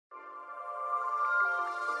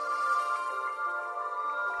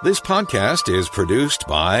This podcast is produced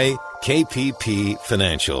by KPP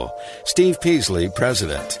Financial. Steve Peasley,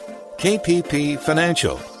 President. KPP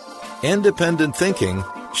Financial. Independent thinking,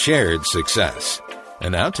 shared success.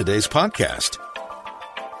 And now today's podcast.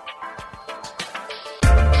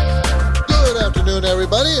 Good afternoon,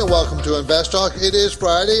 everybody, and welcome to Invest Talk. It is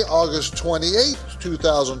Friday, August 28th,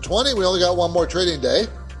 2020. We only got one more trading day.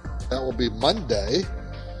 That will be Monday.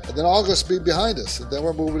 And then August will be behind us. And then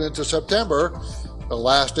we're moving into September, the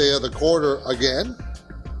last day of the quarter again.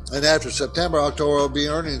 And after September, October will be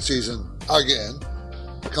earnings season again.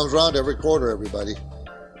 It comes around every quarter, everybody.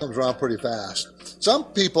 It comes around pretty fast. Some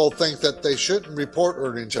people think that they shouldn't report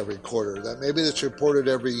earnings every quarter, that maybe it's reported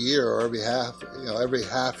every year or every half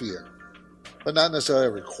year, but not necessarily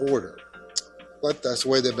every quarter. But that's the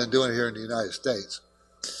way they've been doing it here in the United States.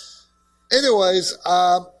 Anyways,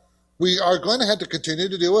 we are going to have to continue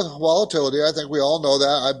to deal with volatility. I think we all know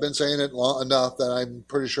that. I've been saying it long enough that I'm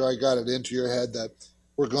pretty sure I got it into your head that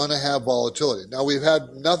we're going to have volatility. Now, we've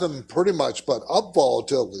had nothing pretty much but up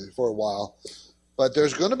volatility for a while, but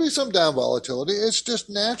there's going to be some down volatility. It's just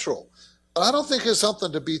natural. But I don't think it's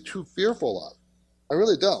something to be too fearful of. I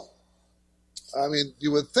really don't. I mean,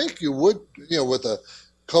 you would think you would, with the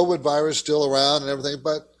COVID virus still around and everything,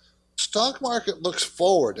 but stock market looks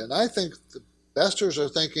forward, and I think the investors are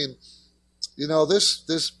thinking,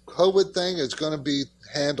 this COVID thing is going to be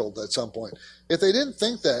handled at some point. If they didn't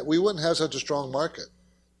think that, we wouldn't have such a strong market.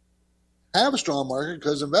 Have a strong market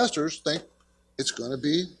because investors think it's going to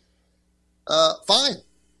be fine.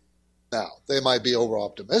 Now, they might be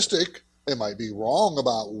over-optimistic. They might be wrong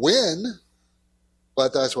about when,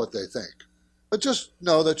 but that's what they think. But just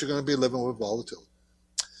know that you're going to be living with volatility.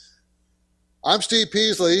 I'm Steve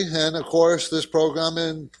Peasley, and of course, this program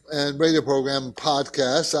and radio program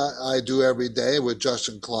podcast I do every day with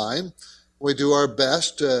Justin Klein. We do our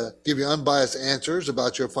best to give you unbiased answers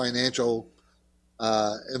about your financial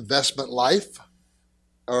investment life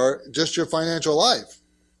or just your financial life.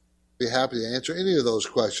 Be happy to answer any of those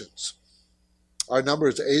questions. Our number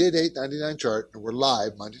is 888-99-CHART, and we're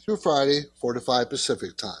live Monday through Friday, 4 to 5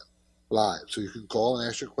 Pacific time. Live. So you can call and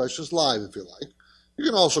ask your questions live if you like. You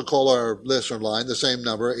can also call our listener line, the same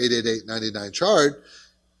number, 888-99-CHART,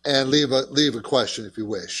 and leave a question if you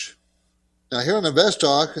wish. Now, here on Invest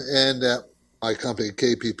Talk and at my company,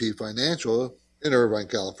 KPP Financial, in Irvine,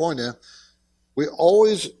 California, we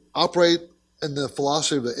always operate in the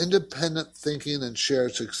philosophy of independent thinking and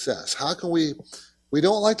shared success. How can we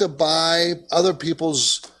don't like to buy other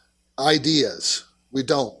people's ideas. We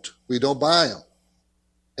don't buy them.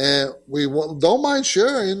 And we don't mind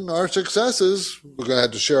sharing our successes. We're going to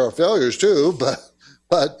have to share our failures too, but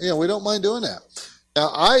we don't mind doing that.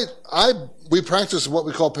 Now, we practice what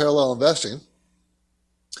we call parallel investing,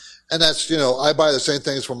 and that's I buy the same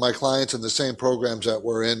things from my clients in the same programs that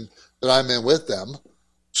I'm in with them,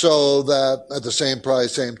 so that at the same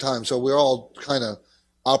price, same time. So we're all kind of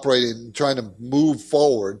operating, trying to move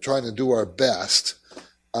forward, trying to do our best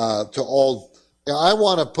to all. I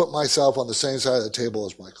want to put myself on the same side of the table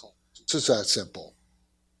as my clients. It's just that simple.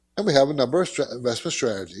 And we have a number of investment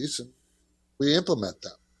strategies, and we implement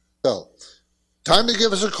them. So, time to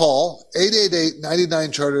give us a call.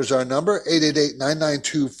 888-99-CHART is our number,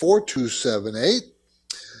 888-992-4278,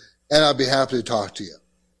 and I'll be happy to talk to you.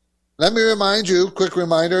 Let me remind you, quick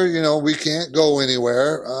reminder, we can't go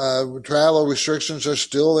anywhere. Travel restrictions are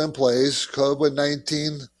still in place.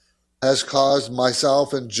 COVID-19 has caused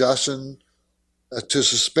myself and Justin to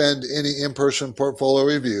suspend any in-person portfolio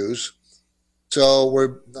reviews.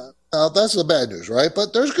 So that's the bad news, right?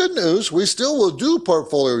 But there's good news. We still will do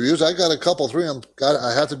portfolio reviews. I got a couple, three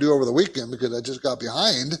I have to do over the weekend because I just got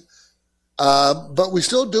behind. But we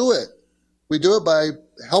still do it. We do it by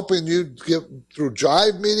helping you get through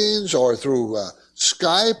Drive meetings or through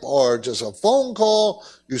Skype or just a phone call.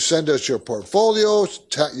 You send us your portfolio.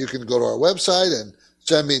 You can go to our website and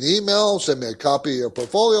send me an email, send me a copy of your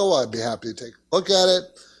portfolio. I'd be happy to take a look at it.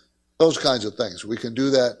 Those kinds of things. We can do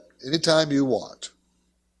that anytime you want.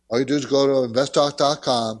 All you do is go to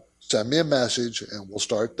investtalk.com, send me a message, and we'll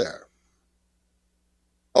start there.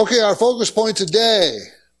 Okay, our focus point today.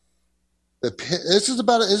 This is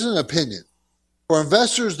an opinion. For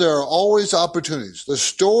investors, there are always opportunities. The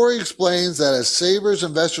story explains that as savers,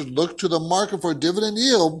 investors look to the market for dividend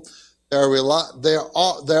yield, they are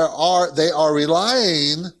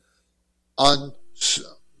relying on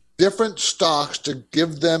different stocks to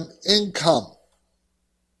give them income.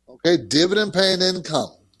 Okay, dividend-paying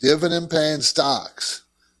income, dividend-paying stocks.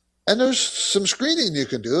 And there's some screening you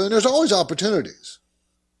can do, and there's always opportunities.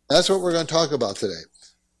 That's what we're going to talk about today.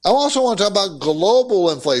 I also want to talk about global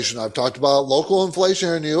inflation. I've talked about local inflation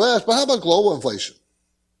here in the U.S., but how about global inflation?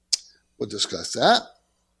 We'll discuss that.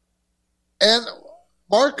 And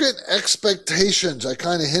market expectations. I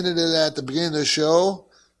kind of hinted at that at the beginning of the show.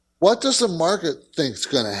 What does the market think is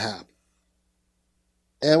going to happen?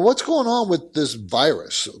 And what's going on with this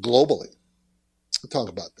virus globally? We'll talk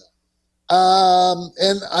about that.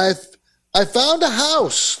 And I found a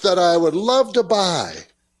house that I would love to buy.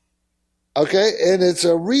 Okay, and it's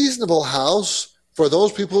a reasonable house for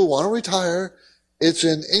those people who want to retire. It's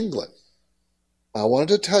in England. I wanted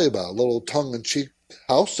to tell you about a little tongue-in-cheek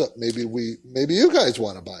house that maybe you guys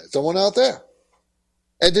want to buy. Someone out there.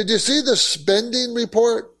 And did you see the spending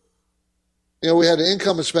report? You know, we had an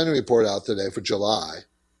income and spending report out today for July.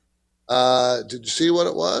 Did you see what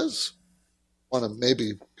it was? Want to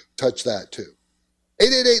maybe touch that too.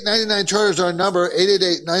 888-99-CHART is our number,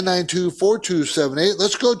 888-992-4278.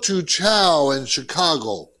 Let's go to Chow in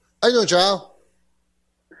Chicago. How you doing, Chow?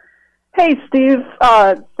 Hey, Steve.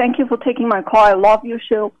 Thank you for taking my call. I love your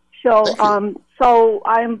show. So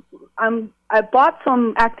I bought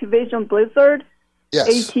some Activision Blizzard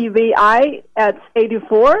ATVI at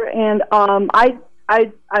 84, and I'm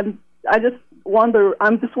just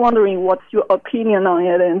wondering what's your opinion on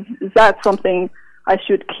it, and is that something I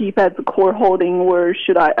should keep as a core holding, or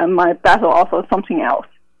am I better off of something else?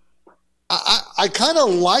 I kind of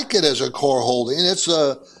like it as a core holding. It's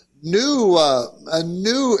a new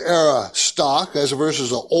era stock as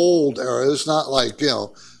versus an old era. It's not like,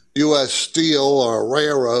 U.S. Steel or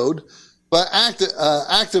Railroad, but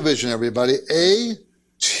Activision, everybody,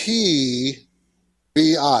 ATVI.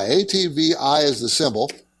 ATVI is the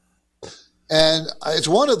symbol. And it's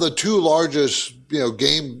one of the two largest,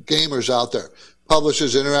 gamers out there.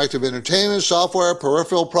 Publishes interactive entertainment, software,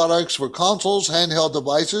 peripheral products for consoles, handheld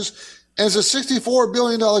devices, and it's a $64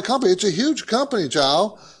 billion company. It's a huge company,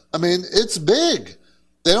 Chow. I mean, it's big.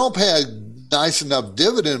 They don't pay a nice enough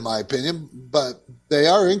dividend, in my opinion, but they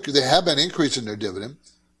have been increasing their dividend.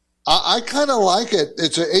 I kind of like it.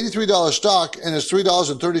 It's an $83 stock, and it's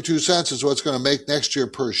 $3.32 is what's going to make next year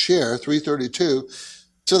per share, $3.32.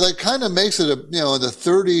 So that kind of makes it in the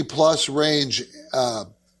 30-plus range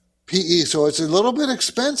PE. So it's a little bit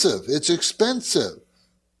expensive. It's expensive.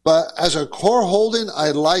 But as a core holding,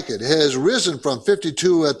 I like it. It has risen from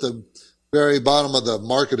 52 at the very bottom of the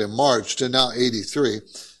market in March to now 83.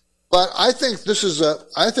 But I think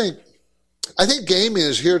I think gaming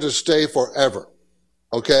is here to stay forever.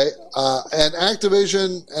 Okay? And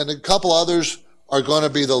Activision and a couple others are going to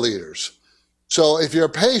be the leaders. So if you're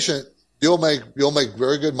patient, you'll make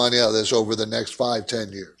very good money out of this over the next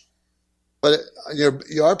 5-10 years. But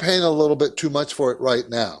you are paying a little bit too much for it right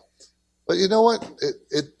now. But you know what?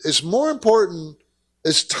 It's more important.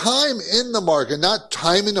 It's time in the market, not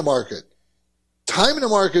timing the market. Timing the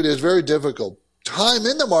market is very difficult. Time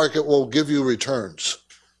in the market will give you returns.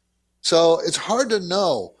 So it's hard to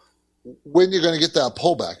know when you're going to get that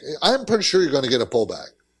pullback. I'm pretty sure you're going to get a pullback.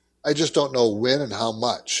 I just don't know when and how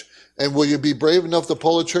much. And will you be brave enough to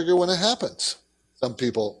pull the trigger when it happens? Some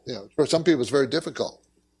people, for some people it's very difficult.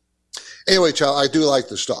 Anyway, Chow, I do like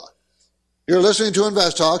the stock. You're listening to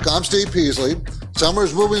Invest Talk. I'm Steve Peasley.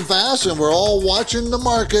 Summer's moving fast, and we're all watching the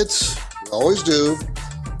markets. We always do.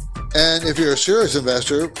 And if you're a serious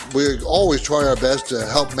investor, we always try our best to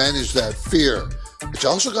help manage that fear. But you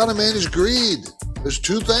also got to manage greed. There's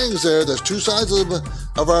two things there. There's two sides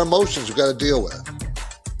of our emotions we've got to deal with.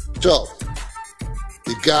 So,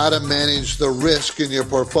 you got to manage the risk in your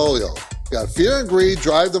portfolio. You got fear and greed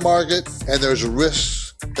drive the market, and there's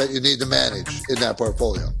risks that you need to manage in that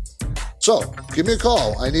portfolio. So, give me a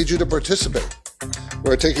call. I need you to participate.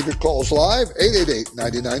 We're taking your calls live,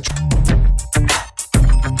 888-99.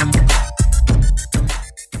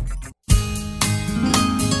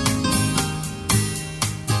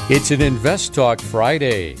 It's an Invest Talk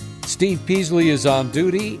Friday. Steve Peasley is on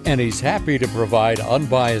duty, and he's happy to provide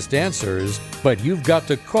unbiased answers, but you've got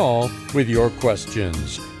to call with your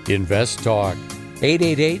questions. Invest Talk,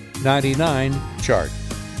 888-99-CHART.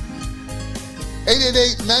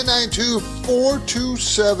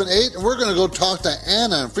 888-992-4278. And we're going to go talk to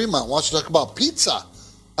Anna in Fremont. Wants to talk about pizza.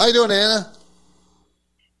 How you doing, Anna?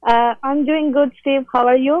 I'm doing good, Steve. How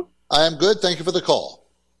are you? I am good. Thank you for the call.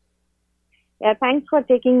 Yeah, thanks for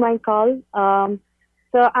taking my call. I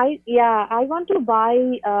want to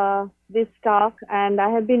buy this stock, and I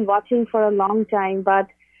have been watching for a long time, but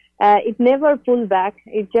it never pulled back.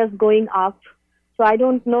 It's just going up. So I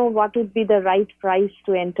don't know what would be the right price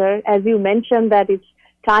to enter. As you mentioned that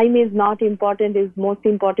time is not important, is most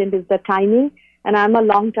important is the timing, and I'm a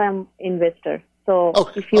long-term investor. So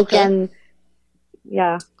if you can,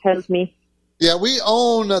 help me. Yeah, we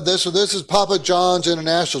own this. So this is Papa John's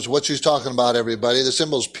International. Is what she's talking about, everybody. The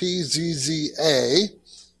symbol is PZZA.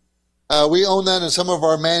 We own that in some of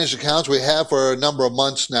our managed accounts. We have for a number of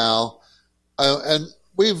months now. And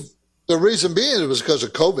the reason being was because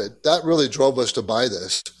of COVID. That really drove us to buy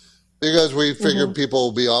this because we figured people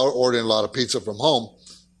will be ordering a lot of pizza from home.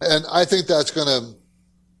 And I think that's going to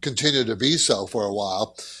continue to be so for a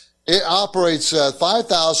while. It operates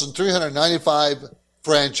 5,395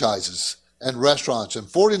 franchises and restaurants in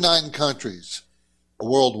 49 countries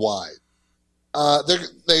worldwide.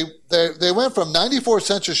 They went from 94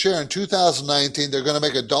 cents a share in 2019. They're going to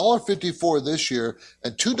make $1.54 this year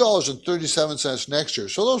and $2.37 next year.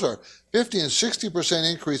 So those are 50 and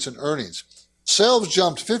 60% increase in earnings. Sales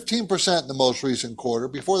jumped 15% in the most recent quarter.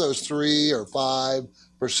 Before that was 3 or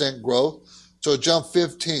 5% growth. So it jumped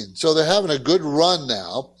 15. So they're having a good run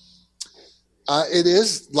now. It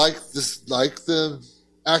is like the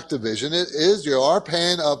Activision. It is, you are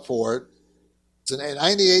paying up for it. It's an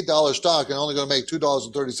 $98 stock and only going to make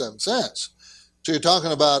 $2.37. So you're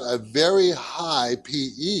talking about a very high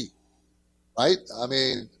PE, right? I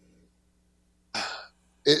mean,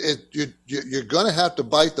 you're going to have to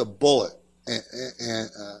bite the bullet,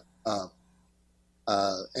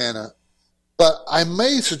 Anna. But I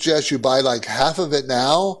may suggest you buy like half of it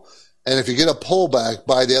now, and if you get a pullback,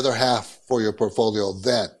 buy the other half for your portfolio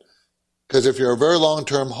then. Because if you're a very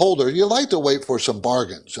long-term holder, you like to wait for some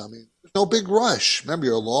bargains. I mean, there's no big rush. Remember,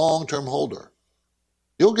 you're a long-term holder.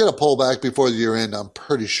 You'll get a pullback before the year end, I'm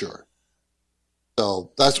pretty sure.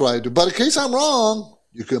 So that's what I do. But in case I'm wrong,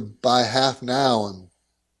 you can buy half now and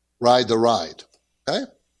ride the ride. Okay?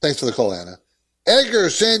 Thanks for the call, Anna. Edgar,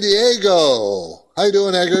 San Diego. How you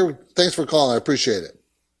doing, Edgar? Thanks for calling. I appreciate it.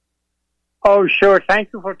 Oh, sure.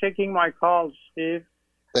 Thank you for taking my call, Steve.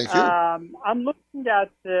 Thank you. I'm looking at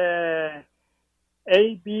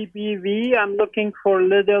ABBV. I'm looking for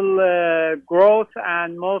little growth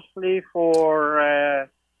and mostly for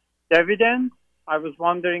dividend. I was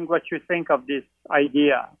wondering what you think of this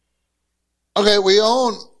idea. Okay, we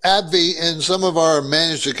own AbbVie in some of our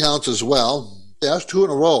managed accounts as well. Yeah, that's 2 in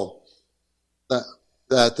a row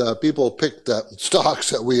that people picked stocks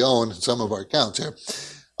that we own in some of our accounts here.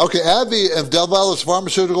 Okay, AbbVie develops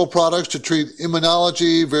pharmaceutical products to treat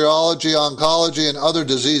immunology, virology, oncology, and other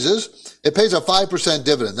diseases. It pays a 5%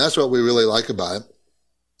 dividend. That's what we really like about it.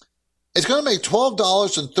 It's going to make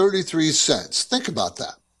 $12.33. Think about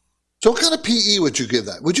that. So what kind of PE would you give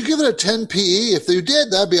that? Would you give it a 10 PE? If you did,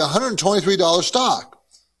 that'd be a $123 stock.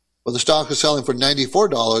 Well, the stock is selling for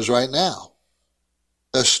 $94 right now.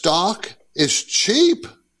 The stock is cheap.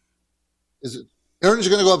 Earnings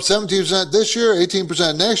are going to go up 17% this year,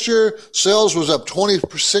 18% next year. Sales was up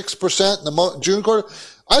 26% in the June quarter.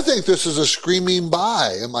 I think this is a screaming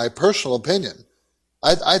buy, in my personal opinion.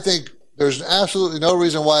 I think there's absolutely no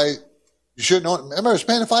reason why you shouldn't own it. Remember, it's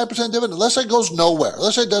paying a 5% dividend. Let's say it goes nowhere.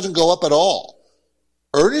 Let's say it doesn't go up at all.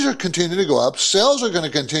 Earnings are continuing to go up. Sales are going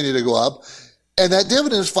to continue to go up. And that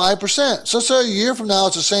dividend is 5%. So let's say a year from now,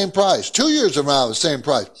 it's the same price. 2 years from now, it's the same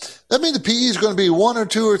price. That means the PE is going to be 1 or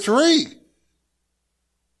 2 or 3.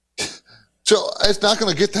 So it's not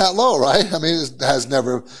going to get that low, right? I mean, it has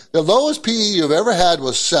never. The lowest PE you've ever had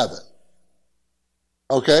was 7.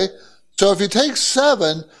 Okay? So if you take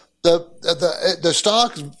 7, the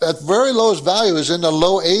stock at very lowest value is in the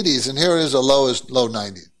low 80s, and here it is the lowest, low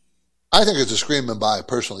 90s. I think it's a screaming buy,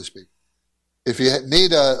 personally speaking. If you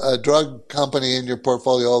need a drug company in your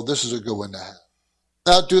portfolio, this is a good one to have.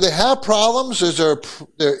 Now, do they have problems? Is there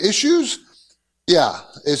issues? Yeah,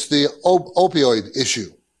 it's the opioid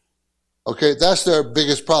issue. Okay, that's their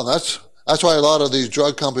biggest problem. That's why a lot of these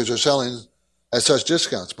drug companies are selling at such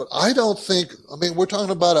discounts. But I don't think, we're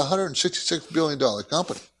talking about a $166 billion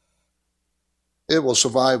company. It will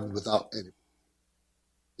survive without any.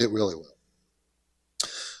 It really will.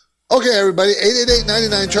 Okay, everybody,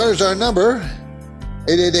 888-99-CHART is our number.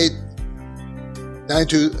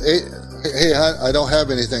 888-928. Hey, I don't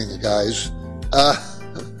have anything, guys.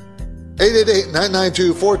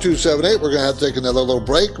 888-992-4278. We're going to have to take another little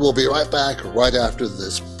break. We'll be right back right after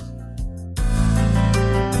this.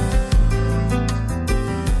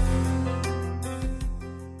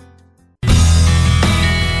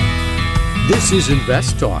 This is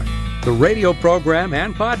Invest Talk, the radio program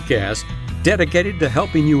and podcast dedicated to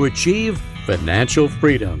helping you achieve financial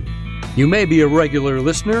freedom. You may be a regular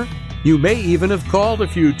listener. You may even have called a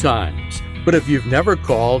few times. But if you've never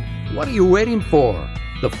called, what are you waiting for?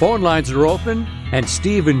 The phone lines are open, and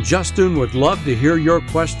Steve and Justin would love to hear your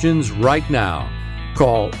questions right now.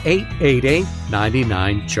 Call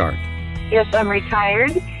 888-99-CHART. Yes, I'm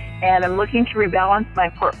retired, and I'm looking to rebalance my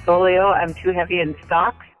portfolio. I'm too heavy in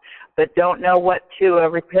stocks, but don't know what to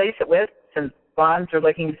replace it with since bonds are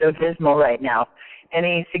looking so dismal right now.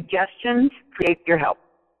 Any suggestions? Appreciate your help.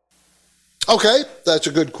 Okay, that's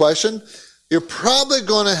a good question. You're probably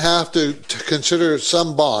going to have to consider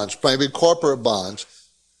some bonds, maybe corporate bonds,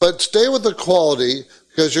 but stay with the quality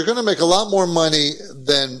because you're going to make a lot more money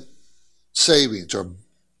than savings or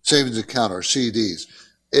savings account or CDs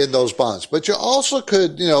in those bonds. But you also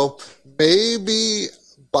could, maybe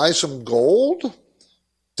buy some gold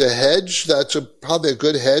to hedge. That's probably a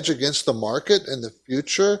good hedge against the market in the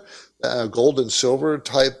future. Gold and silver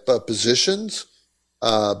type positions.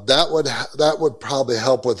 That would probably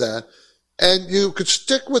help with that. And you could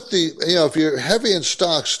stick with if you're heavy in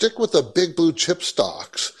stocks, stick with the big blue chip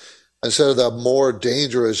stocks instead of the more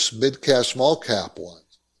dangerous mid-cap, small-cap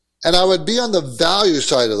ones. And I would be on the value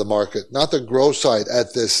side of the market, not the growth side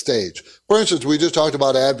at this stage. For instance, we just talked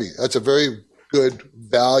about AbbVie. That's a very good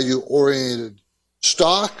value-oriented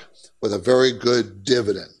stock with a very good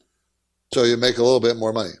dividend. So you make a little bit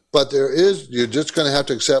more money. But you're just going to have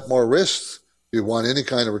to accept more risks if you want any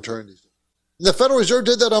kind of return. And the Federal Reserve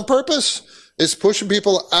did that on purpose. It's pushing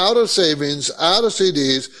people out of savings, out of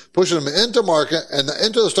CDs, pushing them into market and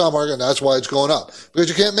into the stock market, and that's why it's going up. Because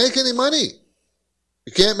you can't make any money.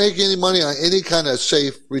 You can't make any money on any kind of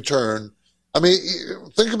safe return. I mean,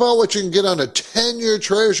 think about what you can get on a 10-year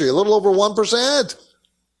treasury, a little over 1%.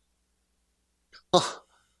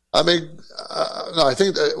 I mean, no, I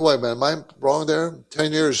think, wait a minute, am I wrong there?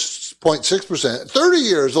 10 years, 0.6%. 30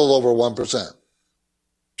 years, a little over 1%.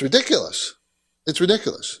 It's ridiculous. It's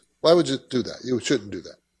ridiculous. Why would you do that? You shouldn't do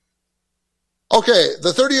that. Okay, the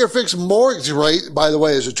 30-year fixed mortgage rate, by the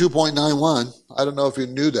way, is a 2.91. I don't know if you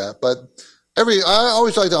knew that, but I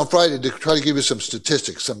always like on Friday to try to give you some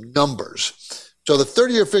statistics, some numbers. So the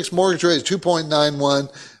 30-year fixed mortgage rate is 2.91,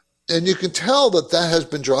 and you can tell that has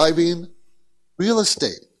been driving real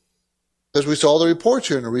estate. Because we saw the reports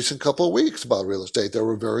here in a recent couple of weeks about real estate. They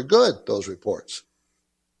were very good, those reports.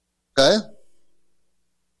 Okay?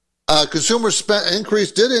 Consumer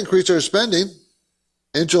did increase their spending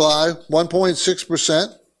in July,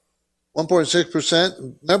 1.6%.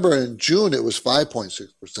 1.6%. Remember, in June, it was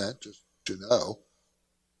 5.6%, just to know.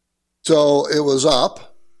 So it was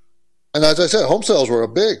up. And as I said, home sales were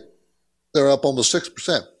big. They're up almost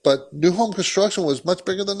 6%. But new home construction was much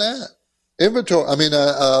bigger than that.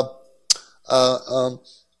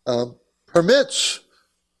 Permits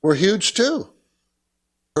were huge too.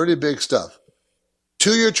 Pretty big stuff.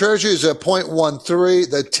 2-year treasury is at 0.13.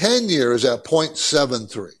 The 10-year is at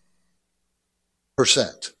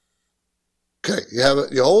 0.73%. Okay,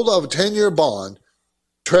 you hold up a 10-year bond,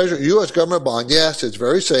 treasury, U.S. government bond. Yes, it's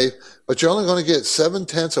very safe, but you're only going to get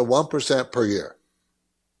 0.7% per year.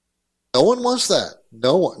 No one wants that.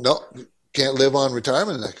 No, you can't live on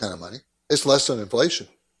retirement in that kind of money. It's less than inflation.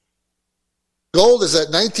 Gold is at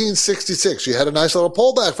 1966. You had a nice little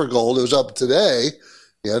pullback for gold. It was up today.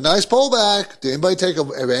 You had a nice pullback. Did anybody take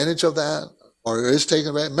advantage of that? Or is taking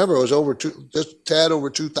advantage? Remember, it was just a tad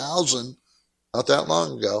over 2,000 not that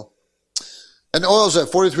long ago. And oil's at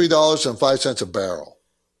 $43.05 a barrel.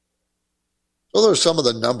 So there's some of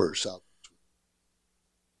the numbers out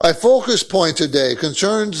there. My focus point today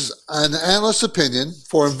concerns an analyst's opinion.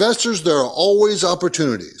 For investors, there are always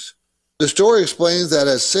opportunities. The story explains that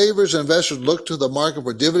as savers and investors look to the market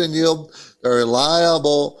for dividend yield, there are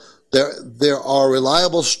reliable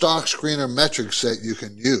stock screener metrics that you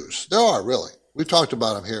can use. There are, really. We've talked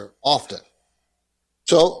about them here often.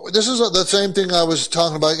 So this is the same thing I was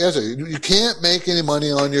talking about yesterday. You can't make any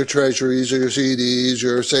money on your treasuries or your CDs,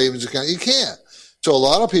 your savings account. You can't. So a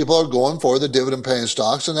lot of people are going for the dividend-paying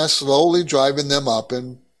stocks, and that's slowly driving them up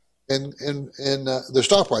and their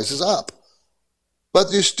stock prices up.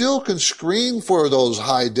 But you still can screen for those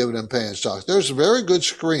high dividend-paying stocks. There's very good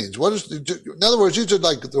screens. In other words, these are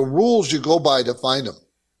like the rules you go by to find them.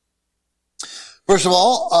 First of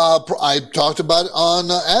all, I talked about it on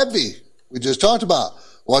AbbVie. We just talked about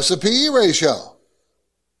what's the PE ratio.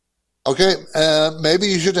 Okay, maybe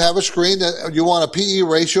you should have a screen that you want a PE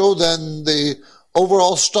ratio than the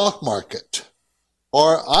overall stock market.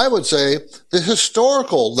 Or I would say the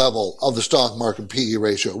historical level of the stock market PE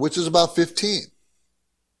ratio, which is about 15.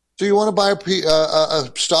 So you want to buy a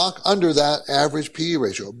stock under that average PE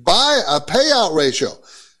ratio. Buy a payout ratio.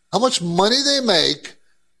 How much money they make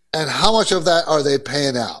and how much of that are they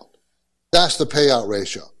paying out. That's the payout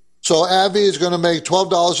ratio. So AbbVie is going to make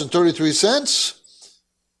 $12.33.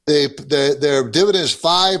 Their dividend is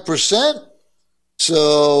 5%.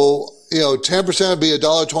 So, 10% would be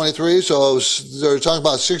 $1.23. So they're talking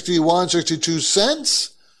about 62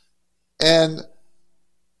 cents. And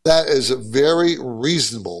that is very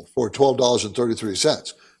reasonable for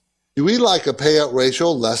 $12.33. Do we like a payout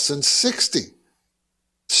ratio less than 60%?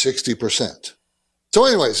 So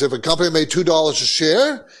anyways, if a company made $2 a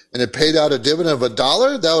share and it paid out a dividend of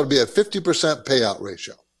 $1, that would be a 50% payout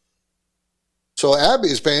ratio. So AbbVie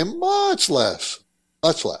is paying much less.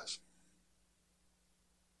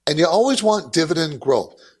 And you always want dividend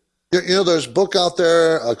growth. There's a book out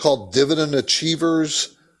there called Dividend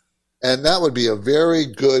Achievers, and that would be a very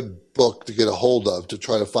good book to get a hold of to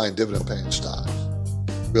try to find dividend-paying stocks.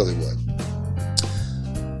 Really would.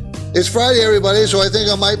 It's Friday, everybody, so I think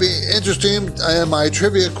it might be interesting. My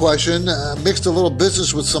trivia question mixed a little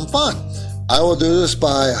business with some fun. I will do this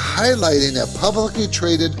by highlighting a publicly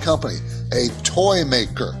traded company, a toy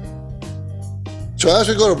maker. So as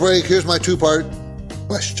we go to break, here's my two-part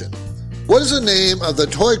question. What is the name of the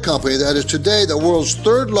toy company that is today the world's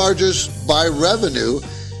third largest by revenue,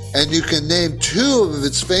 and you can name two of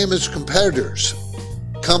its famous competitors,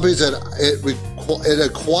 companies that it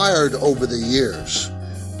acquired over the years?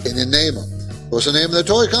 Can you name them? What's the name of the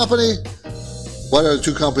toy company? What are the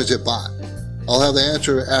two companies it bought? I'll have the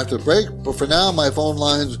answer after the break, but for now, my phone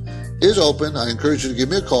line is open. I encourage you to give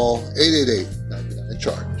me a call,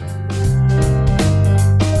 888-99-CHART.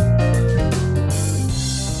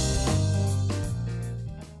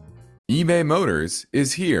 eBay Motors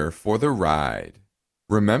is here for the ride.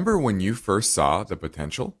 Remember when you first saw the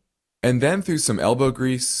potential? And then through some elbow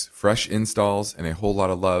grease, fresh installs, and a whole lot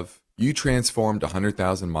of love, you transformed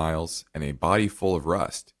 100,000 miles and a body full of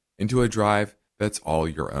rust into a drive that's all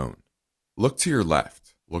your own. Look to your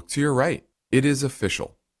left. Look to your right. It is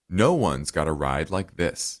official. No one's got a ride like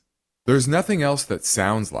this. There's nothing else that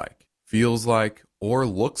sounds like, feels like, or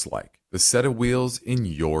looks like the set of wheels in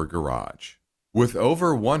your garage. With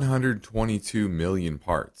over 122 million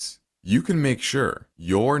parts, you can make sure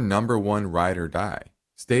your number one ride or die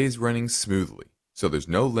stays running smoothly, so there's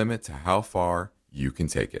no limit to how far you can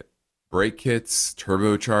take it. Brake kits,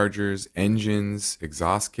 turbochargers, engines,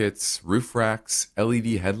 exhaust kits, roof racks,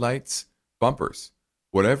 LED headlights, bumpers,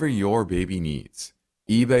 whatever your baby needs,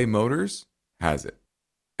 eBay Motors has it.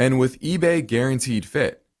 And with eBay Guaranteed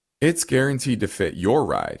Fit, it's guaranteed to fit your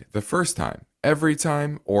ride the first time, every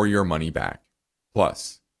time, or your money back.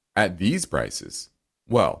 Plus, at these prices,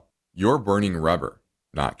 well, you're burning rubber,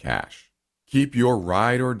 not cash. Keep your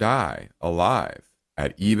ride or die alive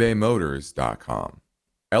at ebaymotors.com.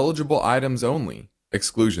 Eligible items only.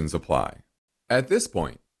 Exclusions apply. At this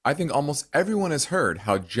point, I think almost everyone has heard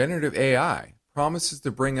how generative AI promises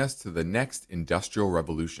to bring us to the next industrial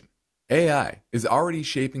revolution. AI is already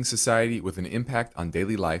shaping society with an impact on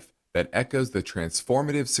daily life that echoes the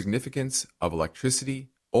transformative significance of electricity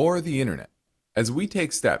or the internet. As we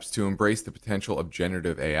take steps to embrace the potential of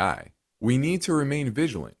generative AI, we need to remain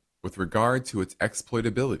vigilant with regard to its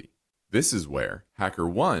exploitability. This is where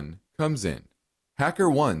HackerOne comes in.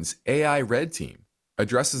 HackerOne's AI Red Team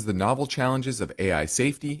addresses the novel challenges of AI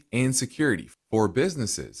safety and security for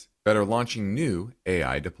businesses that are launching new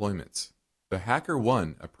AI deployments. The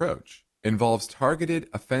HackerOne approach involves targeted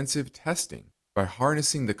offensive testing by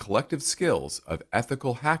harnessing the collective skills of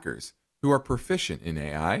ethical hackers who are proficient in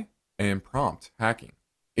AI and prompt hacking.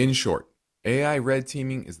 In short, AI red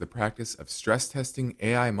teaming is the practice of stress testing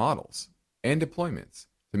AI models and deployments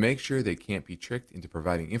to make sure they can't be tricked into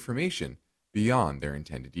providing information beyond their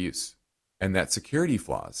intended use, and that security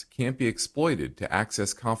flaws can't be exploited to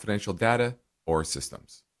access confidential data or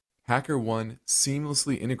systems. HackerOne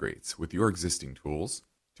seamlessly integrates with your existing tools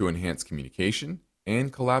to enhance communication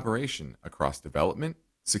and collaboration across development,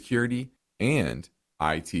 security, and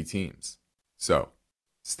IT teams. So,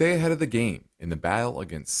 stay ahead of the game in the battle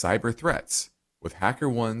against cyber threats with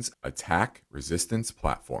HackerOne's attack resistance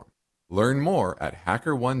platform. Learn more at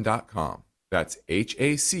hackerone.com. That's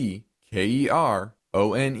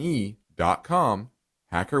HackerOne.com,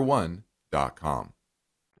 hackerone.com.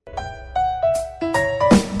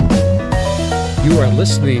 You are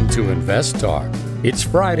listening to Invest Talk. It's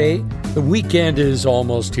Friday, the weekend is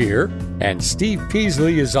almost here, and Steve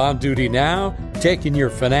Peasley is on duty now, taking your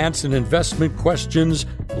finance and investment questions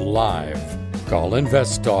live. Call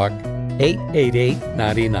Invest Talk,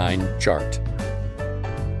 888-99-CHART.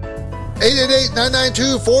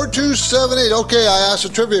 888-992-4278. Okay, I asked a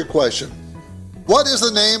trivia question. What is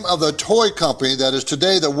the name of the toy company that is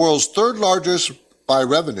today the world's third largest by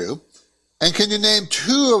revenue? And can you name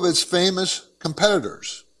two of its famous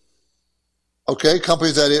competitors? Okay,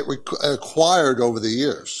 companies that it acquired over the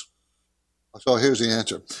years. So here's the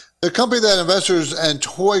answer. The company that investors and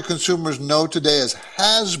toy consumers know today as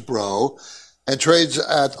Hasbro and trades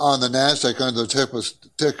on the NASDAQ under the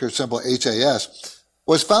ticker symbol HAS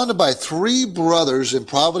was founded by three brothers in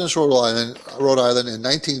Providence, Rhode Island in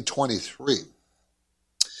 1923.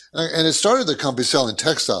 And it started the company selling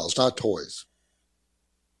textiles, not toys.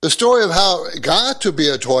 The story of how it got to be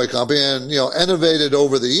a toy company and, innovated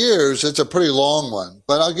over the years, it's a pretty long one,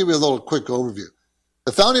 but I'll give you a little quick overview.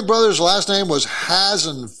 The founding brothers' last name was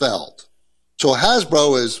Hassenfeld. So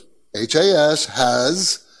Hasbro is H-A-S,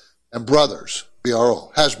 Has, and Brothers,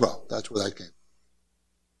 B-R-O, Hasbro. That's where that came from.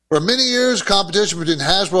 For many years, competition between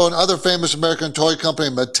Hasbro and other famous American toy company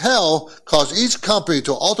Mattel caused each company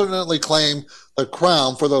to alternately claim the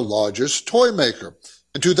crown for the largest toy maker.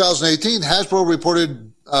 In 2018, Hasbro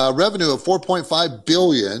reported revenue of $4.5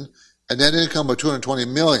 billion and net income of $220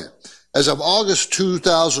 million. As of August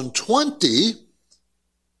 2020,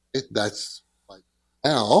 that's like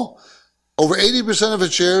now, over 80% of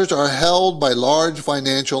its shares are held by large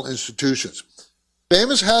financial institutions.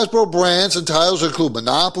 Famous Hasbro brands and titles include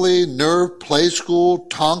Monopoly, Nerf, Playskool,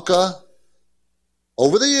 Tonka.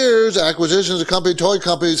 Over the years, acquisitions of toy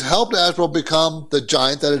companies helped Hasbro become the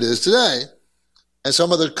giant that it is today. And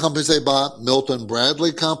some of the companies they bought, Milton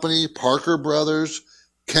Bradley Company, Parker Brothers,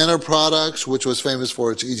 Kenner Products, which was famous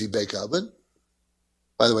for its Easy Bake Oven.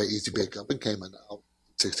 By the way, Easy Bake Oven came out in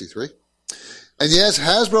 1963. And yes,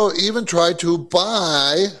 Hasbro even tried to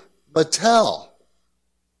buy Mattel.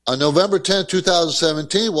 On November 10,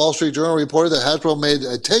 2017, Wall Street Journal reported that Hasbro made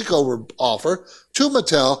a takeover offer to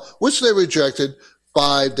Mattel, which they rejected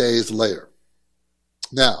 5 days later.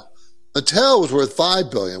 Now, Mattel was worth $5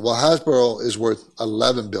 billion, while Hasbro is worth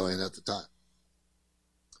 $11 billion at the time.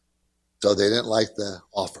 So they didn't like the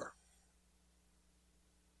offer.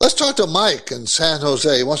 Let's talk to Mike in San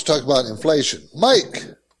Jose. He wants to talk about inflation. Mike.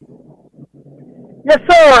 Yes,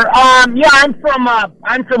 sir. I'm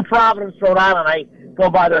from Providence, Rhode Island. I go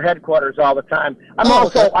by their headquarters all the time. I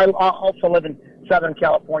also live in Southern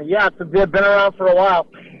California. Yeah, they've been around for a while.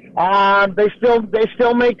 They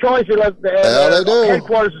still make toys. They do.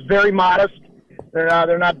 Headquarters is very modest.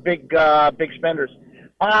 They're not big spenders.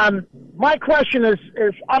 My question is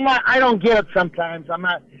I don't get it sometimes.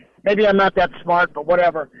 Maybe I'm not that smart, but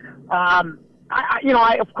whatever.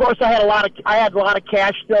 Of course I had a lot of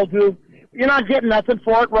cash still due. You're not getting nothing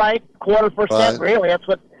for it, right? 0.25%, right. Really. That's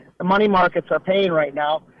what the money markets are paying right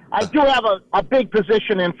now. I do have a big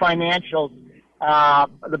position in financials.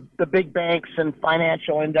 The big banks and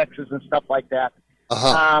financial indexes and stuff like that.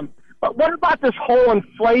 Uh-huh. But what about this whole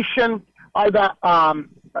inflation or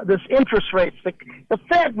this interest rates? The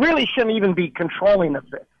Fed really shouldn't even be controlling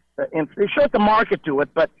they should let the market do it,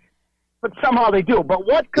 but somehow they do. But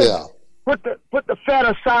what could put the Fed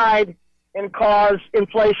aside and cause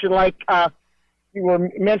inflation like you were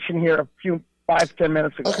mentioning here 5-10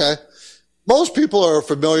 minutes ago? Okay. Most people are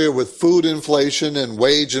familiar with food inflation and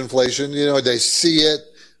wage inflation. They see it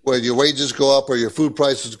where your wages go up or your food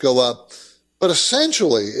prices go up. But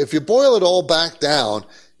essentially, if you boil it all back down,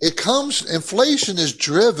 inflation is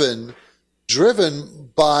driven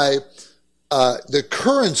by the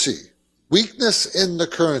currency, weakness in the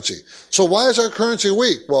currency. So why is our currency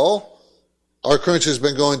weak? Well, our currency has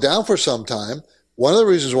been going down for some time. One of the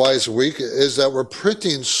reasons why it's weak is that we're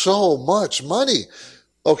printing so much money.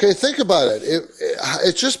 Okay, think about it.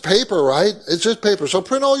 It's just paper, right? It's just paper. So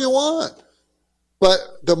print all you want. But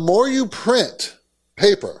the more you print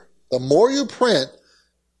paper, the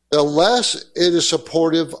less it is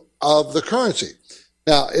supportive of the currency.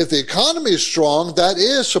 Now, if the economy is strong, that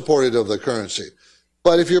is supportive of the currency.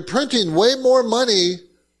 But if you're printing way more money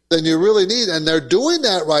than you really need, and they're doing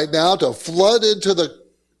that right now to flood into the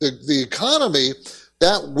economy,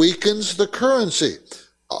 that weakens the currency.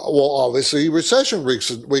 Well, obviously, recession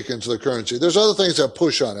weakens the currency. There's other things that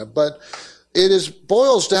push on it, but it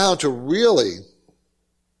boils down to really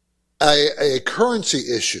a currency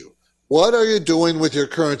issue. What are you doing with your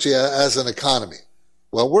currency as an economy?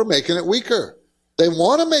 Well, we're making it weaker. They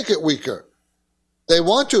want to make it weaker. They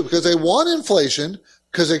want to because they want inflation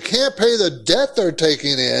because they can't pay the debt they're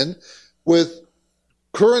taking in with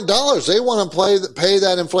current dollars. They want to pay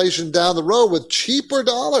that inflation down the road with cheaper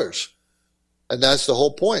dollars. And that's the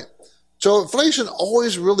whole point. So inflation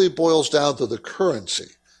always really boils down to the currency.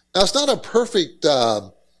 Now, it's not a perfect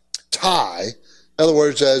tie. In other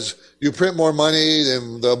words, as you print more money,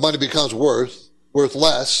 then the money becomes worth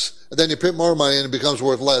less, and then you print more money and it becomes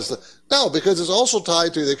worth less. No, because it's also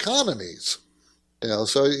tied to the economies.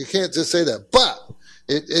 So you can't just say that. But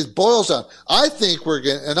it boils down. I think we're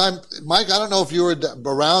getting, Mike, I don't know if you were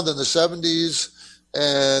around in the 70s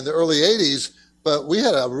and the early 80s, but we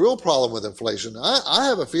had a real problem with inflation. I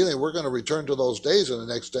have a feeling we're going to return to those days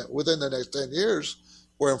within the next 10 years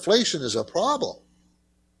where inflation is a problem.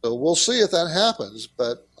 So we'll see if that happens,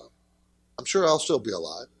 but I'm sure I'll still be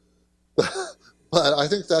alive. But I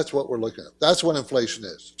think that's what we're looking at. That's what inflation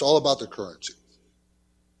is. It's all about the currency.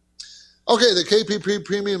 Okay, the KPP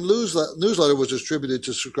Premium newsletter was distributed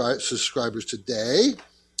to subscribers today.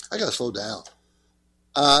 I got to slow down.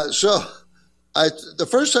 The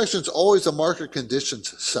first section is always the market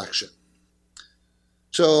conditions section.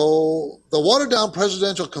 So the watered-down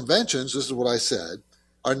presidential conventions, this is what I said,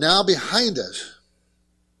 are now behind us.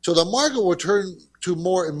 So the market will turn to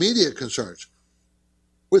more immediate concerns.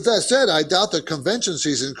 With that said, I doubt the convention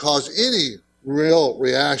season caused any real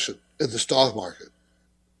reaction in the stock market.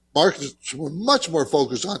 Markets were much more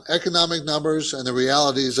focused on economic numbers and the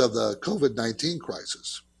realities of the COVID-19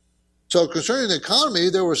 crisis. So concerning the economy,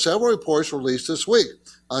 there were several reports released this week.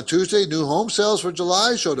 On Tuesday, new home sales for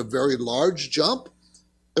July showed a very large jump.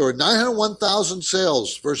 There were 901,000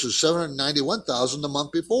 sales versus 791,000 the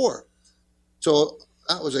month before. So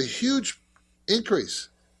that was a huge increase.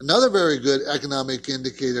 Another very good economic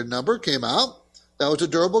indicator number came out. That was the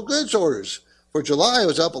durable goods orders. For July, it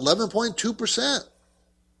was up 11.2%.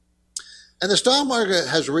 And the stock market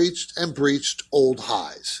has reached and breached old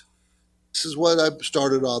highs. This is what I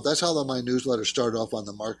started off. That's how my newsletter started off on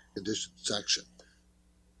the market conditions section.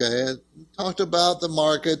 Okay, and talked about the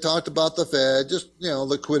market, talked about the Fed, just,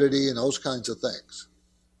 liquidity and those kinds of things.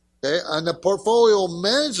 Okay, on the portfolio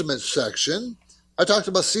management section, I talked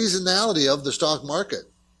about seasonality of the stock market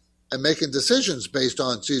and making decisions based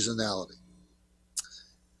on seasonality.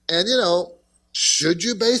 And, should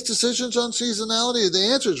you base decisions on seasonality? The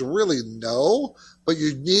answer is really no, but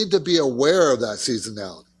you need to be aware of that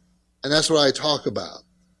seasonality. And that's what I talk about.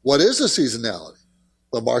 What is the seasonality?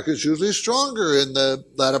 The market's usually stronger in the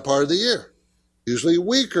latter part of the year, usually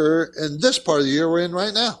weaker in this part of the year we're in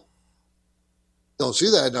right now. Don't see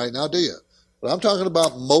that right now, do you? But I'm talking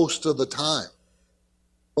about most of the time.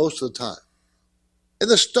 Most of the time. In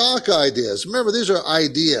the stock ideas, remember these are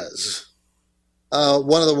ideas.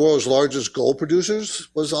 One of the world's largest gold producers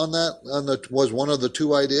was was one of the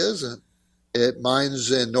two ideas. It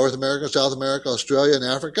mines in North America, South America, Australia, and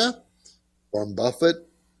Africa. Warren Buffett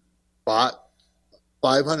bought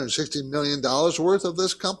 $560 million worth of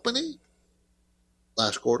this company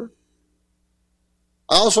last quarter.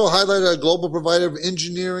 I also highlighted a global provider of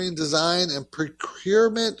engineering, design, and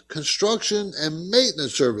procurement, construction, and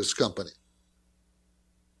maintenance service company.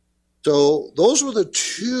 So those were the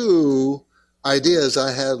two ideas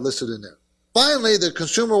I had listed in there. Finally, the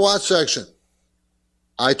Consumer Watch section.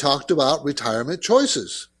 I talked about retirement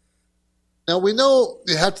choices. Now, we know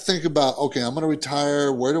you have to think about, okay, I'm going to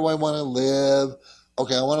retire. Where do I want to live?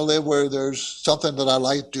 Okay, I want to live where there's something that I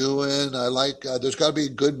like doing. There's got to be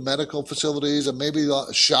good medical facilities and maybe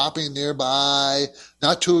shopping nearby,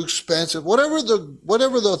 not too expensive. Whatever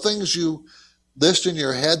the things you list in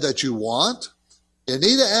your head that you want, you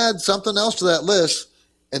need to add something else to that list,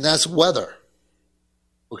 and that's weather.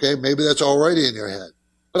 Okay, maybe that's already in your head.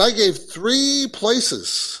 But I gave 3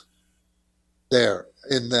 places there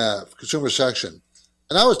in the consumer section.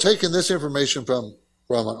 And I was taking this information from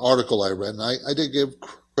an article I read, and I did give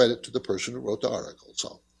credit to the person who wrote the article.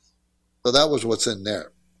 So that was what's in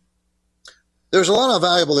there. There's a lot of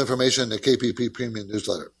valuable information in the KPP Premium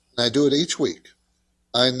newsletter, and I do it each week.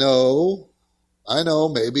 I know,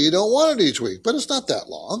 maybe you don't want it each week, but it's not that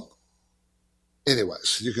long.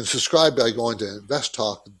 Anyways, you can subscribe by going to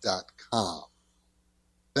investtalk.com.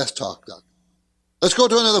 Investtalk.com. Let's go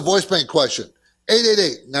to another voice bank question.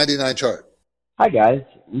 888-99-CHART. Hi, guys.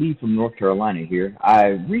 Lee from North Carolina here. I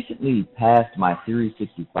recently passed my Series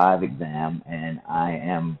 65 exam, and I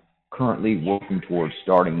am currently working towards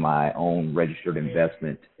starting my own registered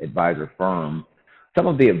investment advisor firm. Some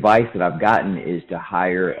of the advice that I've gotten is to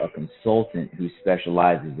hire a consultant who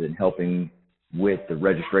specializes in helping with the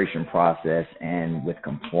registration process and with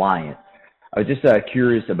compliance. I was just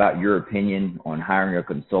curious about your opinion on hiring a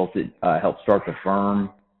consultant help start the firm,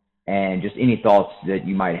 and just any thoughts that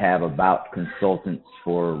you might have about consultants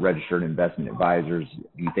for registered investment advisors.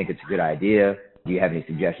 Do you think it's a good idea? Do you have any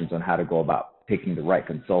suggestions on how to go about picking the right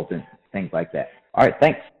consultant, things like that? All right,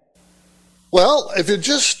 thanks. Well, if you're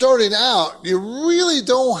just starting out, you really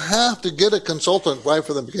don't have to get a consultant right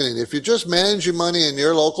from the beginning. If you just manage your money in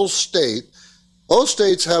your local state, most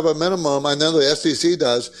states have a minimum, I know the SEC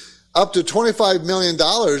does, up to $25 million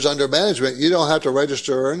under management. You don't have to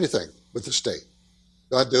register or anything with the state.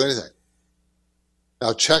 You don't have to do anything.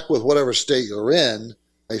 Now check with whatever state you're in,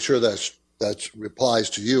 make sure that applies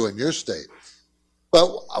to you in your state.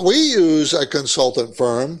 But we use a consultant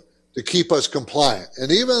firm to keep us compliant.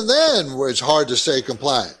 And even then, it's hard to stay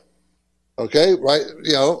compliant. Okay, right?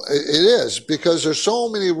 It is, because there's so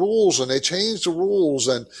many rules and they change the rules.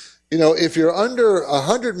 And, if you're under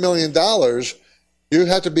 $100 million, You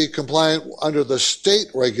have to be compliant under the state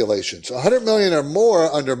regulations. $100 million or more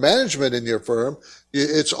under management in your firm,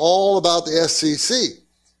 it's all about the SEC.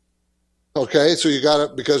 Okay, so you got to,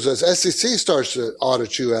 because the SEC starts to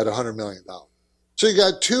audit you at $100 million. So you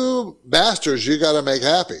got two masters you got to make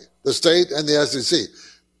happy, the state and the SEC.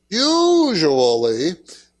 Usually,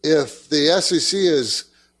 if the SEC is,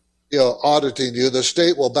 auditing you, the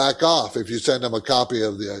state will back off if you send them a copy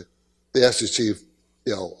of the SEC,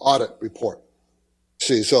 audit report.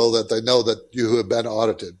 See, so that they know that you have been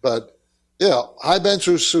audited. But, I've been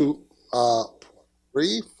through 3,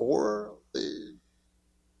 4,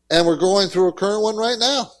 and we're going through a current one right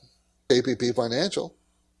now. KPP Financial.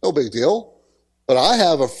 No big deal. But I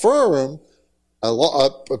have a firm, a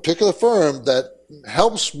particular firm that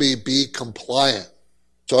helps me be compliant.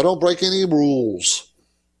 So I don't break any rules.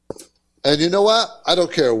 And you know what? I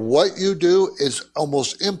don't care what you do. It's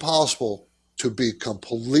almost impossible to be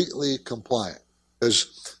completely compliant.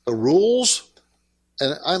 Because the rules,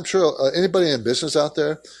 and I'm sure anybody in business out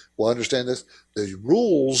there will understand this, the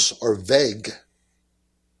rules are vague.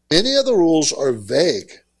 Many of the rules are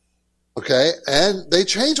vague, okay? And they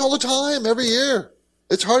change all the time, every year.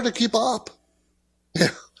 It's hard to keep up.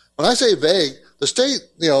 When I say vague, the state,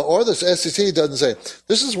 or the SEC doesn't say,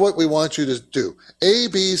 this is what we want you to do. A,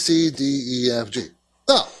 B, C, D, E, F, G.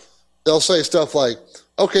 No, they'll say stuff like,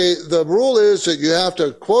 okay, the rule is that you have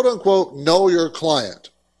to, quote unquote, know your client.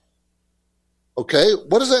 Okay,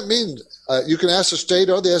 what does that mean? You can ask the state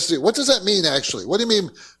or the SEC. What does that mean, actually? What do you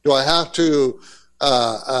mean? Do I have to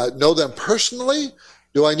know them personally?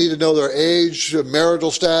 Do I need to know their age,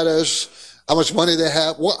 marital status, how much money they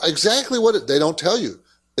have? Exactly what they don't tell you.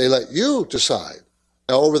 They let you decide.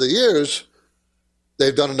 Now, over the years,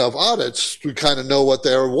 they've done enough audits to kind of know what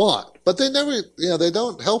they want. But they never, they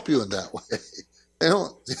don't help you in that way. They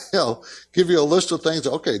don't, give you a list of things.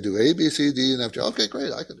 Okay, do A, B, C, D, and F, G. Okay,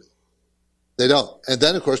 great, I can do it. They don't. And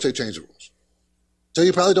then, of course, they change the rules. So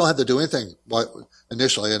you probably don't have to do anything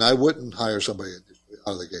initially, and I wouldn't hire somebody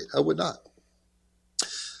out of the gate. I would not.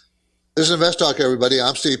 This is Invest Talk, everybody.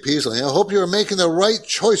 I'm Steve Peasley. I hope you're making the right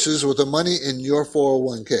choices with the money in your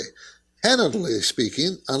 401k. Candidly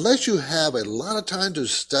speaking, unless you have a lot of time to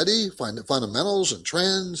study fundamentals and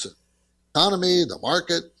trends, and economy, the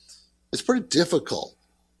market, it's pretty difficult,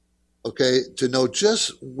 okay, to know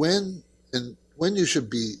just when you should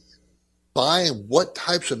be buying what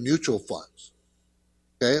types of mutual funds,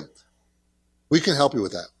 okay? We can help you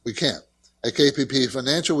with that. We can. At KPP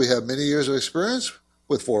Financial, we have many years of experience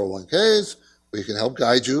with 401ks. We can help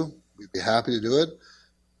guide you. We'd be happy to do it.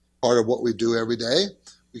 Part of what we do every day.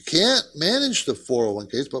 We can't manage the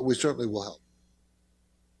 401ks, but we certainly will help.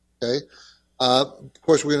 Okay? Of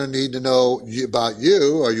course, we're going to need to know about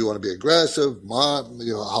you. Or you want to be aggressive? How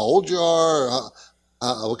old you are?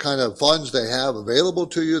 What kind of funds they have available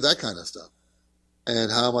to you? That kind of stuff.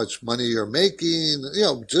 And how much money you're making.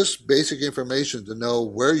 Just basic information to know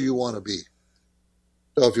where you want to be.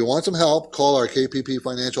 So if you want some help, call our KPP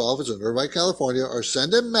Financial office in Irvine, California, or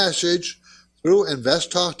send a message through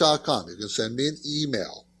investtalk.com. You can send me an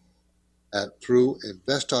email through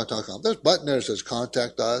investtalk.com. There's a button there that says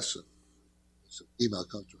contact us. And some email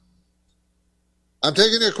comes through. I'm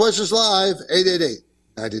taking your questions live,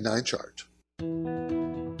 888-99-CHART.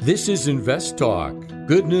 This is Invest Talk.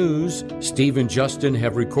 Good news, Steve and Justin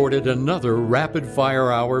have recorded another Rapid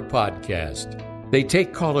Fire Hour podcast. They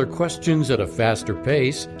take caller questions at a faster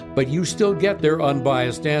pace, but you still get their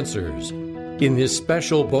unbiased answers. In this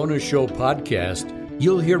special bonus show podcast,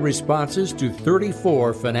 you'll hear responses to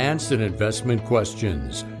 34 finance and investment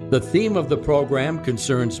questions. The theme of the program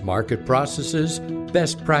concerns market processes,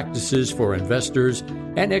 best practices for investors,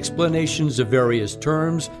 and explanations of various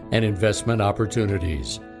terms and investment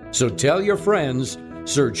opportunities. So tell your friends,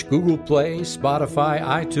 search Google Play, Spotify,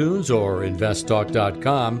 iTunes, or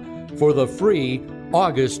investtalk.com for the free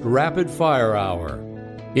August Rapid Fire Hour.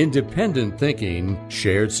 Independent thinking,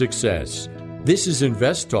 shared success. This is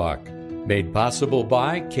Invest Talk, made possible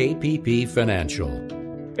by KPP Financial.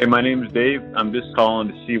 Hey, my name is Dave. I'm just calling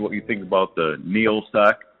to see what you think about the NIO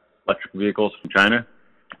stock, electric vehicles from China.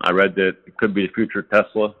 I read that it could be the future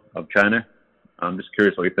Tesla of China. I'm just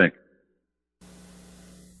curious what you think.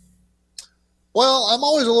 Well, I'm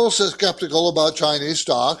always a little skeptical about Chinese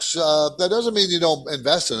stocks. That doesn't mean you don't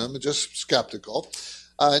invest in them, it's just skeptical.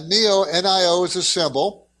 NIO, N-I-O is a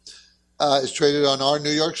symbol. It's traded on our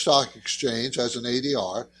New York Stock Exchange as an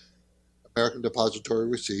ADR, American Depository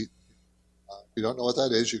Receipt. If you don't know what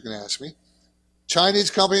that is, you can ask me. Chinese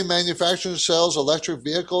company manufactures and sells electric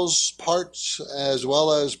vehicles, parts, as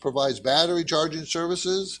well as provides battery charging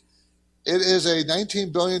services. It is a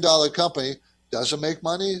 $19 billion company doesn't make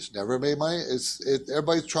money. It's never made money.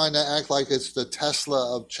 Everybody's trying to act like it's the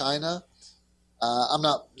Tesla of China. I'm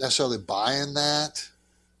not necessarily buying that.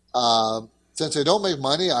 Since they don't make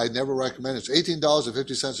money, I never recommend it. It's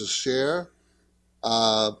 $18.50 a share.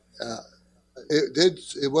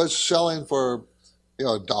 It was selling for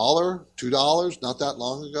 $1, $2 not that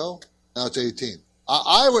long ago. Now it's $18.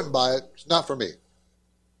 I wouldn't buy it. It's not for me.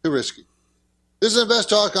 Too risky. This is Invest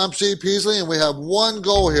Talk. I'm Steve Peasley, and we have one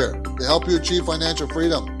goal here to help you achieve financial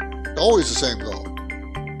freedom. It's always the same goal.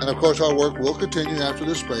 And, of course, our work will continue after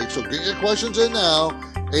this break. So get your questions in now,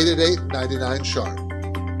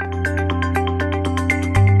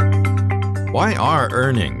 888-99-SHARP. Why are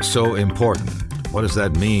earnings so important? What does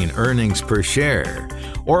that mean, earnings per share?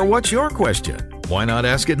 Or what's your question? Why not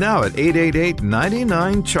ask it now at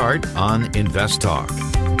 888-99-CHART on Invest Talk.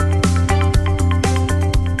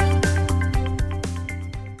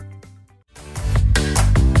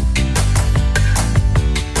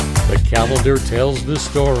 The calendar tells the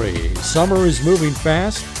story. Summer is moving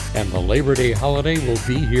fast, and the Labor Day holiday will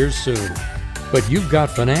be here soon. But you've got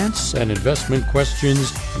finance and investment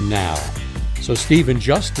questions now. So Steve and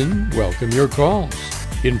Justin welcome your calls.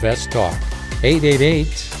 Invest Talk,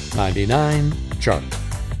 888-99-CHART.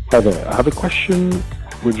 Hi there. I have a question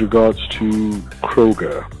with regards to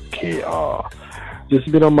Kroger, KR. This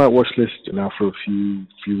has been on my watch list now for a few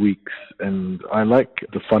weeks, and I like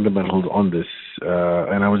the fundamentals on this.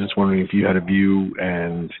 And I was just wondering if you had a view,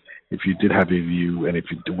 and if you did have a view, and if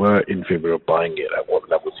you were in favor of buying it, at what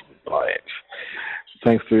levels you would buy it.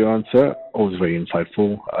 Thanks for your answer. Always very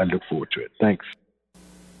insightful. I look forward to it. Thanks.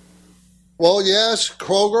 Well, yes,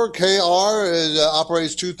 Kroger, KR,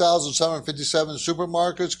 operates 2,757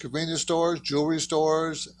 supermarkets, convenience stores, jewelry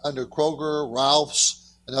stores under Kroger,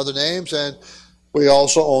 Ralph's, and other names. And we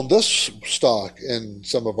also own this stock in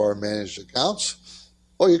some of our managed accounts.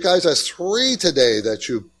 Well, you guys, that's 3 today that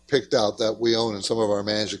you picked out that we own in some of our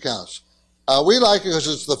managed accounts. We like it because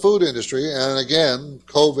it's the food industry. And again,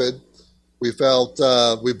 COVID, we felt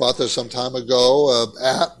we bought this some time ago.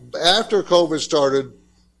 After COVID started,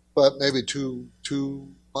 but maybe 2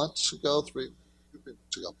 months ago, 3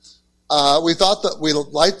 months ago. We thought that we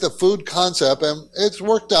liked the food concept, and it's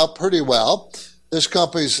worked out pretty well. This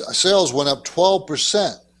company's sales went up 12%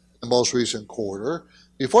 in the most recent quarter.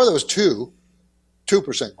 Before there was 2%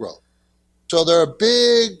 growth. So they're a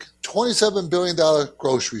big $27 billion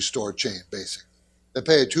grocery store chain, basically. They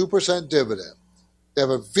pay a 2% dividend. They have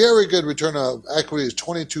a very good return on equity, is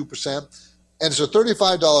 22%, and it's a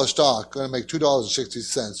 $35 stock, going to make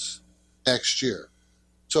 $2.60 next year.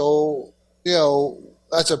 So,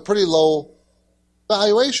 that's a pretty low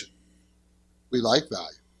valuation. We like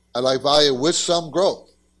value. I like value with some growth.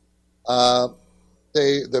 The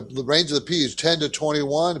range of the P is 10 to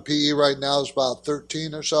 21. The PE right now is about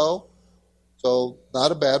 13 or so. So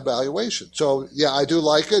not a bad valuation. So, yeah, I do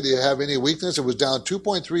like it. Do you have any weakness? It was down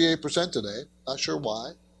 2.38% today. Not sure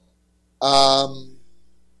why.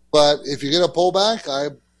 But if you get a pullback,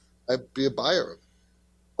 I'd be a buyer of it.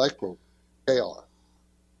 Like KR.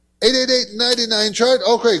 888-99-CHART.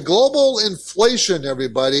 Okay, global inflation,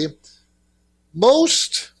 everybody.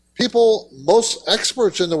 Most people, most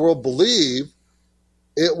experts in the world believe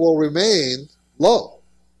it will remain low.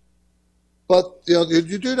 But,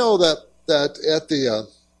 you do know that at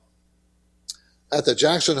the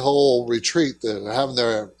Jackson Hole retreat, they're having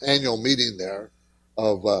their annual meeting there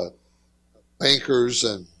of bankers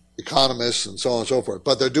and economists and so on and so forth.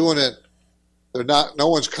 But they're doing it. No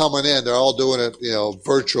one's coming in. They're all doing it,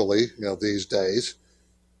 virtually, these days.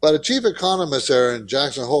 But a chief economist there in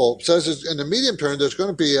Jackson Hole says in the medium term, there's going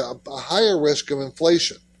to be a higher risk of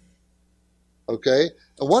inflation. Okay?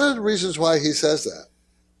 And one of the reasons why he says that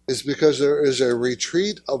is because there is a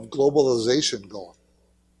retreat of globalization going.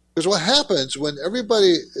 Because what happens when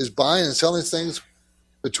everybody is buying and selling things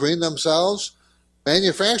between themselves,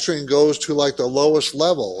 manufacturing goes to like the lowest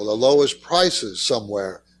level, the lowest prices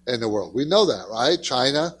somewhere in the world. We know that, right?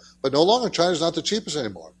 China, but no longer China's not the cheapest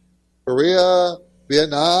anymore. Korea,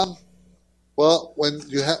 Vietnam. Well, when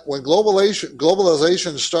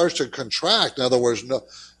globalization starts to contract, in other words,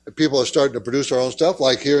 people are starting to produce their own stuff,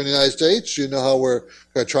 like here in the United States, how we're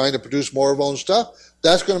trying to produce more of our own stuff,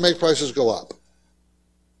 that's going to make prices go up.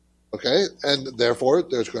 Okay? And therefore,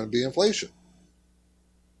 there's going to be inflation.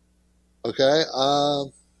 Okay?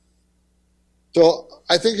 So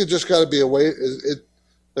I think it just got to be a way.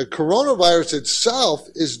 The coronavirus itself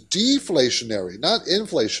is deflationary, not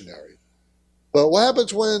inflationary. But what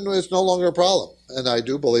happens when it's no longer a problem? And I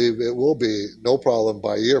do believe it will be no problem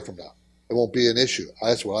by a year from now. It won't be an issue.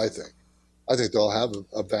 That's what I think. I think they'll have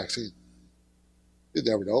a vaccine. You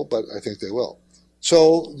never know, but I think they will.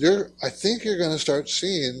 So I think you're going to start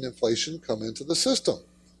seeing inflation come into the system.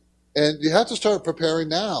 And you have to start preparing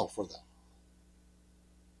now for that.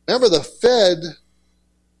 Remember, the Fed,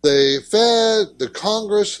 the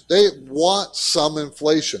Congress, they want some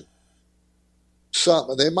inflation.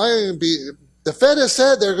 They might even be. The Fed has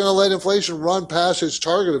said they're going to let inflation run past its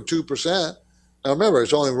target of 2%. Now remember,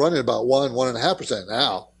 it's only running about 1.5%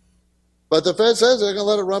 now. But the Fed says they're going to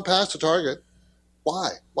let it run past the target.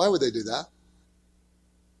 Why? Why would they do that?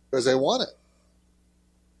 Because they want it.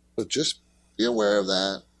 So just be aware of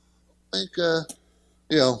that. I think,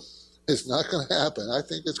 it's not going to happen. I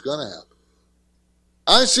think it's going to happen.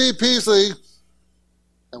 I'm Steve Peasley,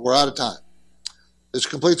 and we're out of time. This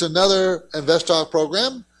completes another Invest Talk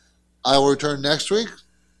program. I will return next week.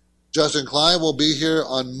 Justin Klein will be here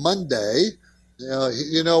on Monday.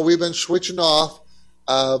 We've been switching off.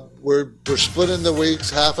 We're splitting the weeks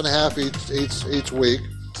half and half each week.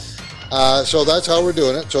 So that's how we're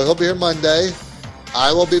doing it. So he'll be here Monday.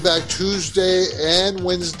 I will be back Tuesday and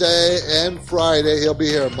Wednesday and Friday. He'll be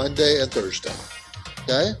here Monday and Thursday.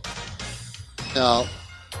 Okay? Now,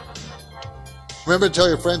 remember to tell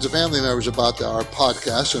your friends and family members about our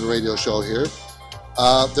podcast and radio show here.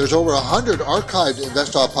 There's over 100 archived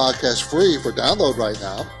Invest Talk podcasts free for download right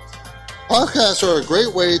now. Podcasts are a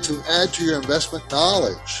great way to add to your investment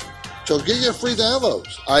knowledge. So get your free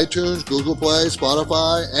downloads. iTunes, Google Play,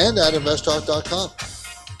 Spotify, and at investtalk.com.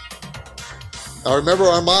 Now remember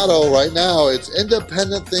our motto right now, it's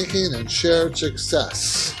independent thinking and shared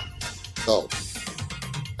success. So,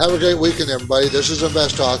 have a great weekend, everybody. This is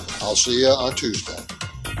Invest Talk. I'll see you on Tuesday.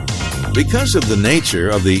 Because of the nature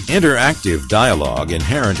of the interactive dialogue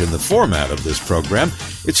inherent in the format of this program,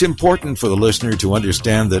 it's important for the listener to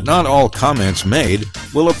understand that not all comments made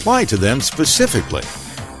will apply to them specifically.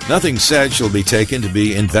 Nothing said shall be taken to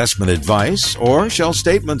be investment advice, or shall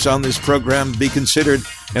statements on this program be considered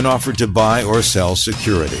an offer to buy or sell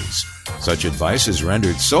securities. Such advice is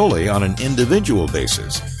rendered solely on an individual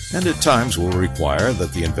basis, and at times will require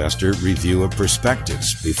that the investor review a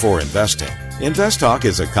prospectus before investing. Invest Talk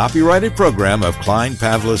is a copyrighted program of Klein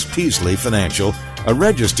Pavlis Peasley Financial, a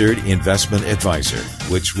registered investment advisor,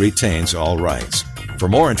 which retains all rights. For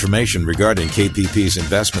more information regarding KPP's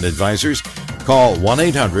investment advisors, call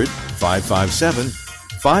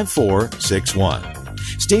 1-800-557-5461.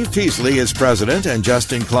 Steve Peasley is President and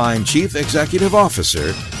Justin Klein Chief Executive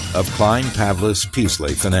Officer of Klein Pavlis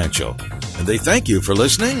Peasley Financial. And they thank you for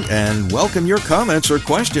listening and welcome your comments or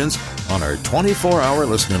questions on our 24-hour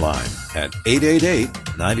listener line at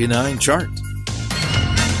 888-99-CHART.